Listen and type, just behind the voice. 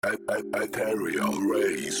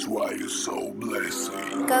Etherialraze, why you so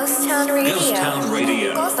blessing? Ghost Town Radio. Ghost Town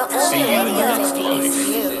Radio. The only radio that feeds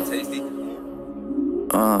you.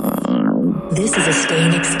 This is a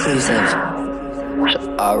Stain exclusive.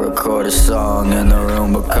 I record a song in the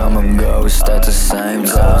room, become a ghost at the same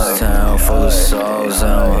time. Town full of souls,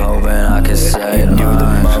 and I'm hoping I can say do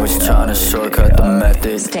the most, trying to shortcut the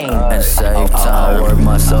method and save time. Work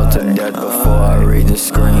myself to death before I read the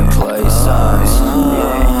screenplay signs.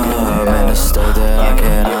 I'm in a state that I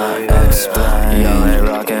cannot explain. Y'all ain't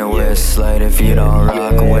rockin' with Slaede if you don't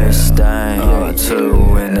rock with Stain.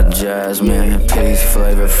 Two in the Jasmine, peach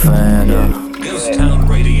flavor fan. Ghost Town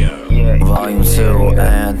Radio. Volume 2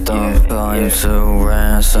 anthem, Volume 2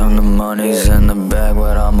 ransom. The money's in the bag,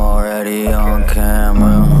 but I'm already on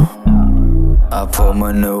camera. I pull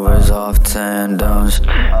maneuvers off tandems.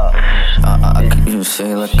 You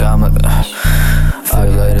see, like I'm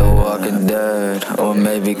feel like The Walking Dead, or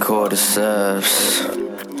maybe cordyceps.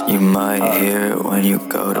 You might hear it when you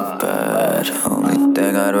go to bed. Only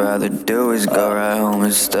thing I'd rather do is go right home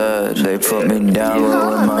instead. They put me down,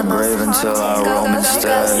 roll in my grave until I roam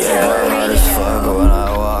instead. Yeah, hard as fuck when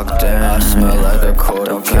I walked in. I smell like a quarter.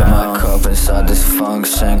 Don't get my cup inside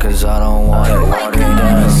dysfunction, cause I don't want it watered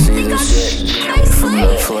down. See the shit from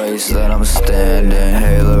the place that I'm standing.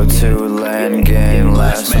 Halo 2 LAN Game,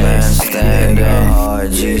 last man standing.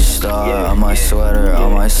 Hard G-star on my sweater,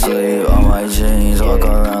 on my sleeve, on my jeans. Walk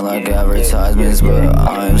around like advertisements, but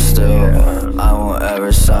I'm still, I won't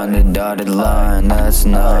ever sign the dotted line, that's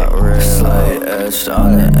not real. Slaede etched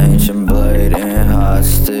on the ancient blade in hot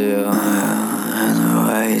steel.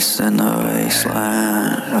 In the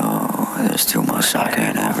wasteland, oh, there's too much I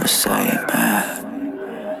can ever say, man.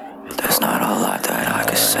 There's not a lot that I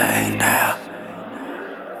can say now.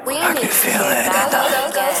 We I need can to feel get it in back the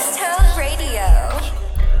to Ghost Town.